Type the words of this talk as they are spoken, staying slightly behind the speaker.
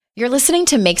You're listening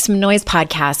to Make Some Noise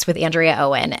podcast with Andrea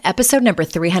Owen, episode number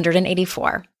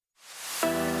 384.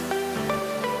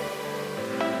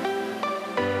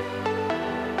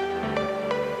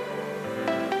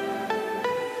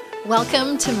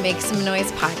 Welcome to Make Some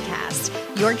Noise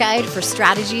podcast, your guide for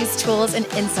strategies, tools, and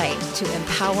insight to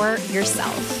empower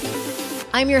yourself.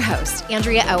 I'm your host,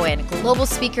 Andrea Owen, global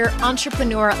speaker,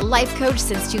 entrepreneur, life coach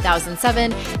since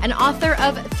 2007, and author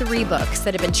of 3 books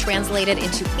that have been translated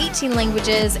into 18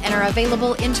 languages and are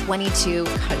available in 22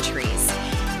 countries.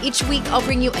 Each week, I'll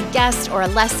bring you a guest or a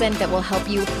lesson that will help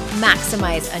you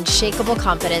maximize unshakable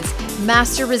confidence,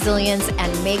 master resilience,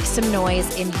 and make some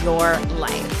noise in your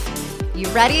life. You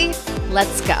ready?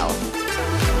 Let's go.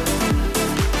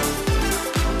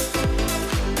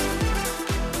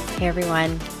 Hey,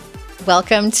 everyone.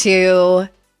 Welcome to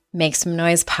Make Some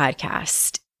Noise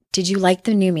podcast. Did you like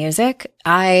the new music?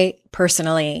 I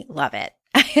personally love it.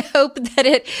 I hope that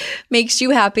it makes you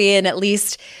happy and at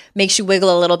least makes you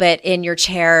wiggle a little bit in your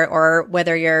chair, or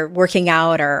whether you're working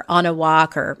out or on a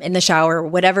walk or in the shower,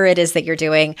 whatever it is that you're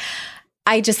doing.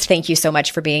 I just thank you so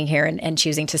much for being here and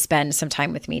choosing to spend some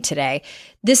time with me today.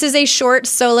 This is a short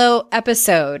solo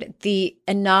episode, the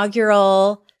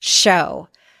inaugural show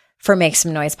for Make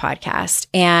Some Noise podcast.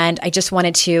 And I just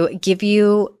wanted to give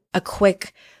you a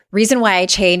quick reason why I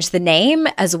changed the name,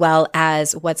 as well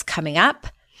as what's coming up.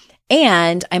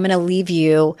 And I'm going to leave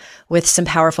you with some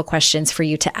powerful questions for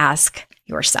you to ask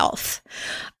yourself.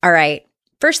 All right.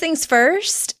 First things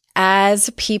first,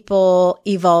 as people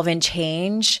evolve and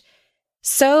change,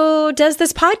 so does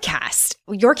this podcast.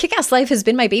 Your Kick-Ass Life has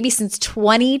been my baby since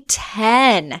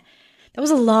 2010. That was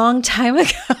a long time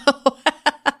ago.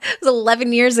 It was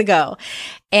 11 years ago.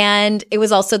 And it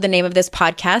was also the name of this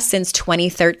podcast since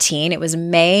 2013. It was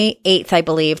May 8th, I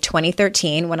believe,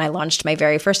 2013, when I launched my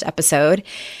very first episode.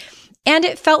 And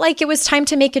it felt like it was time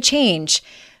to make a change.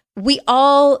 We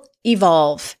all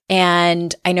evolve.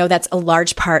 And I know that's a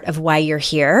large part of why you're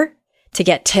here, to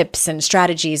get tips and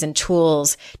strategies and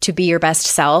tools to be your best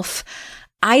self.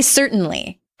 I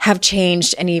certainly have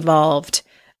changed and evolved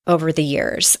over the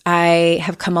years. I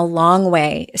have come a long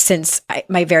way since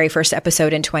my very first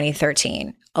episode in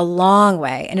 2013, a long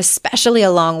way, and especially a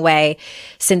long way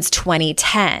since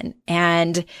 2010.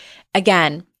 And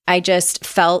again, I just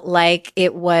felt like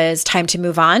it was time to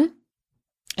move on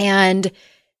and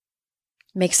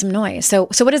make some noise. So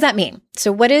what does that mean?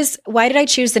 Why did I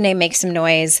choose the name Make Some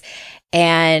Noise,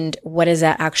 and what does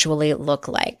that actually look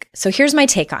like? So here's my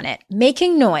take on it.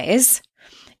 Making noise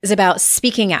is about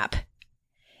speaking up.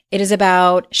 It is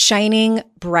about shining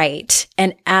bright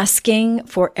and asking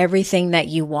for everything that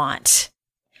you want.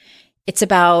 It's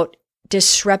about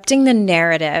disrupting the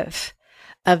narrative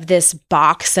of this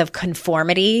box of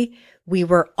conformity we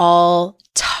were all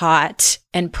taught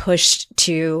and pushed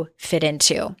to fit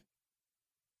into.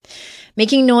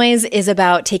 Making noise is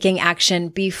about taking action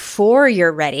before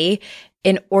you're ready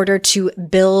in order to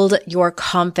build your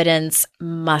confidence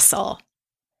muscle.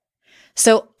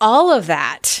 So all of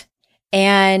that,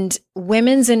 and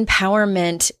women's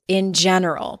empowerment in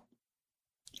general,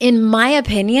 in my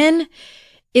opinion,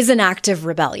 is an act of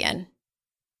rebellion.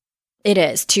 It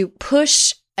is to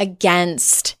push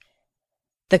against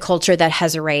the culture that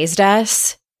has raised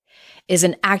us, is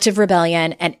an act of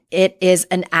rebellion, and it is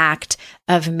an act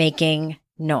of making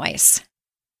noise.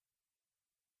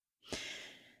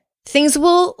 Things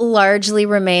will largely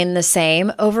remain the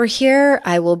same over here.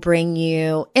 I will bring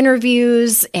you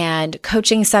interviews and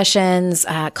coaching sessions,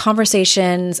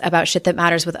 conversations about shit that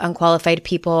matters with unqualified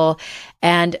people,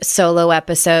 and solo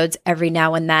episodes every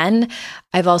now and then.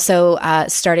 I've also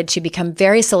started to become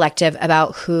very selective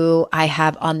about who I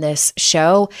have on this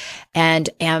show and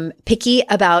am picky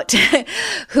about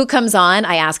who comes on.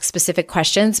 I ask specific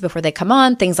questions before they come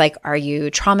on. Things like, are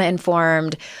you trauma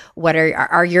informed? What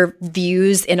are your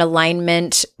views in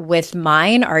alignment with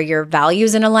mine? Are your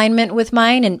values in alignment with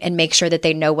mine? And make sure that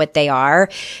they know what they are,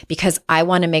 because I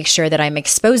want to make sure that I'm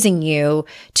exposing you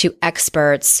to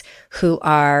experts who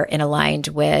are aligned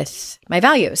with my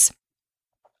values.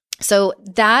 So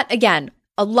that, again,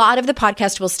 a lot of the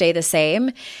podcast will stay the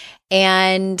same.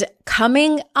 And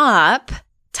coming up,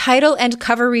 title and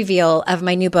cover reveal of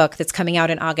my new book that's coming out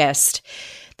in August.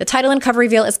 The title and cover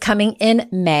reveal is coming in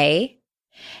May,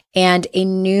 and a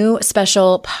new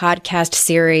special podcast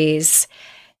series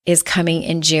is coming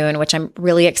in June, which I'm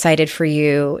really excited for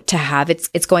you to have.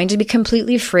 It's going to be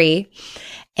completely free,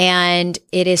 and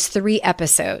it is 3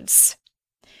 episodes.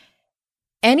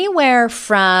 Anywhere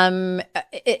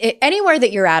that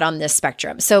you're at on this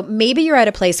spectrum. So maybe you're at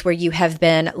a place where you have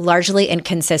been largely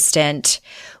inconsistent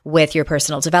with your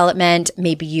personal development.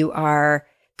 Maybe you are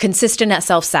consistent at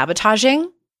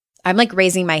self-sabotaging I'm like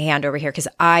raising my hand over here because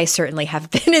I certainly have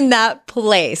been in that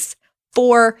place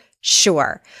for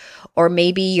sure. Or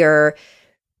maybe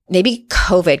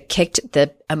COVID kicked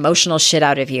the emotional shit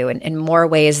out of you in more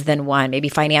ways than one, maybe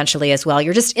financially as well.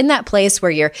 You're just in that place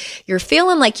where you're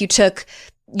feeling like you took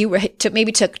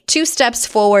 2 steps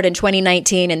forward in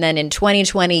 2019, and then in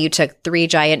 2020 you took 3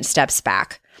 giant steps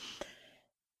back.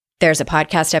 There's a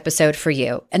podcast episode for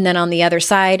you. And then on the other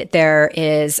side, there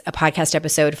is a podcast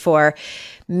episode for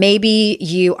maybe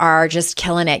you are just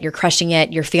killing it. You're crushing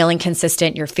it. You're feeling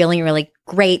consistent. You're feeling really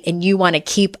great. And you want to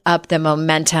keep up the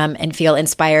momentum and feel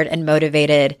inspired and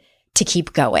motivated to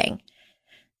keep going.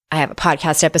 I have a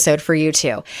podcast episode for you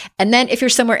too. And then if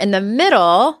you're somewhere in the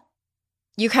middle,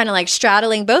 you kind of like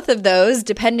straddling both of those,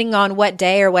 depending on what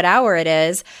day or what hour it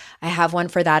is, I have one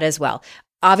for that as well.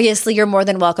 Obviously, you're more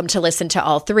than welcome to listen to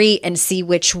all 3 and see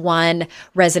which one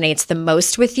resonates the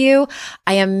most with you.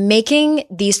 I am making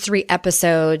these 3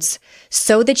 episodes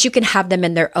so that you can have them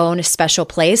in their own special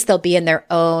place. They'll be in their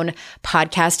own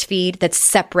podcast feed that's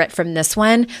separate from this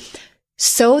one,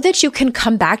 so that you can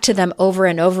come back to them over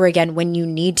and over again when you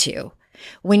need to.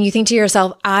 When you think to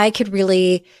yourself, I could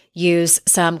really use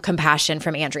some compassion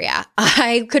from Andrea.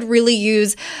 I could really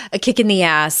use a kick in the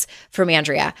ass from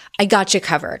Andrea. I got you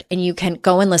covered, and you can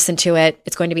go and listen to it.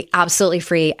 It's going to be absolutely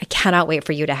free. I cannot wait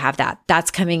for you to have that.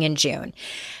 That's coming in June.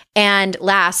 And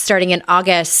last, starting in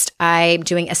August, I'm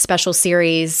doing a special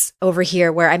series over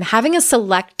here where I'm having a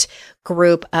select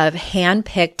group of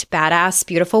hand-picked, badass,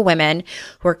 beautiful women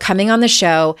who are coming on the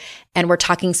show, and we're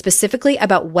talking specifically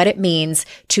about what it means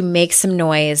to make some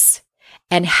noise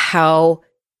and how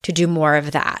to do more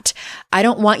of that. I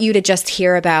don't want you to just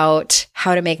hear about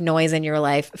how to make noise in your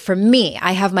life. For me,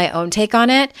 I have my own take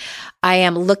on it. I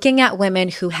am looking at women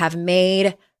who have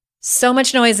made so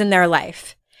much noise in their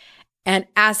life and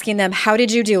asking them, how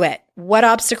did you do it? What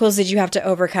obstacles did you have to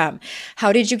overcome?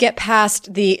 How did you get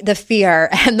past the fear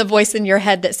and the voice in your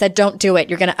head that said, don't do it.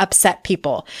 You're going to upset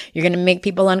people. You're going to make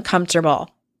people uncomfortable.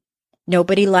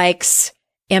 Nobody likes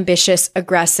ambitious,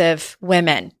 aggressive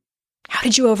women. How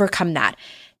did you overcome that?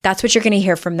 That's what you're going to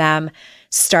hear from them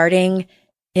starting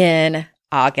in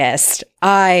August.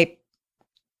 I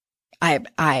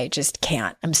just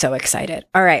can't. I'm so excited.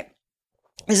 All right.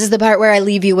 This is the part where I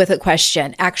leave you with a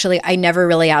question. Actually, I never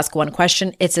really ask one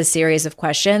question. It's a series of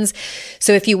questions.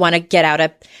 So if you want to get out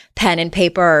a pen and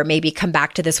paper, or maybe come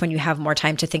back to this when you have more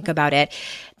time to think about it,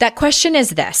 that question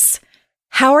is this: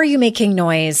 how are you making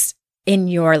noise in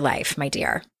your life, my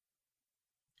dear?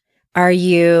 Are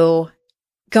you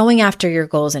going after your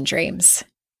goals and dreams?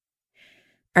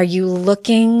 Are you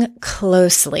looking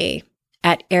closely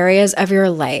at areas of your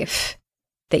life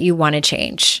that you want to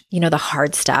change? You know, the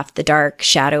hard stuff, the dark,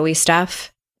 shadowy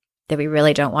stuff that we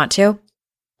really don't want to.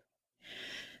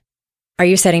 Are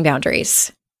you setting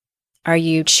boundaries? Are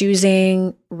you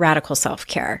choosing radical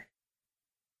self-care?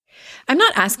 I'm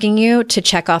not asking you to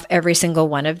check off every single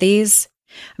one of these.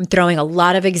 I'm throwing a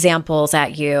lot of examples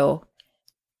at you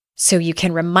so you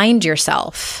can remind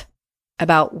yourself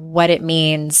about what it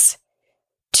means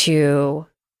to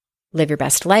live your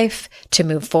best life, to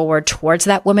move forward towards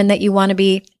that woman that you want to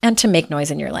be, and to make noise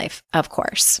in your life, of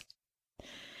course.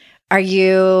 Are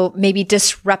you maybe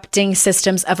disrupting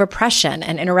systems of oppression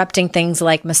and interrupting things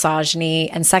like misogyny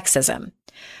and sexism?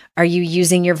 Are you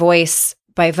using your voice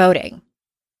by voting?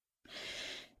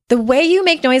 The way you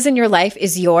make noise in your life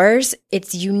is yours.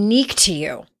 It's unique to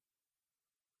you.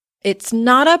 It's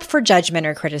not up for judgment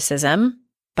or criticism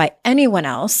by anyone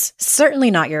else, certainly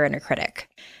not your inner critic.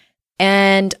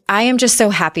 And I am just so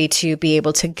happy to be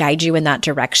able to guide you in that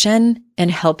direction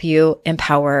and help you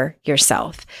empower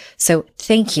yourself. So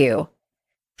thank you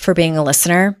for being a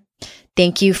listener.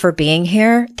 Thank you for being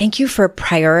here. Thank you for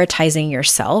prioritizing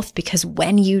yourself, because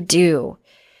when you do,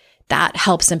 that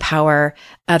helps empower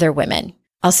other women.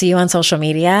 I'll see you on social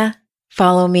media.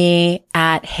 Follow me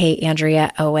at Hey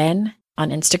Andrea Owen on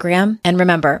Instagram. And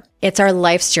remember, it's our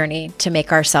life's journey to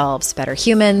make ourselves better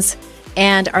humans,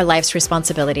 and our life's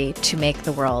responsibility to make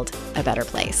the world a better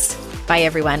place. Bye,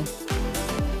 everyone.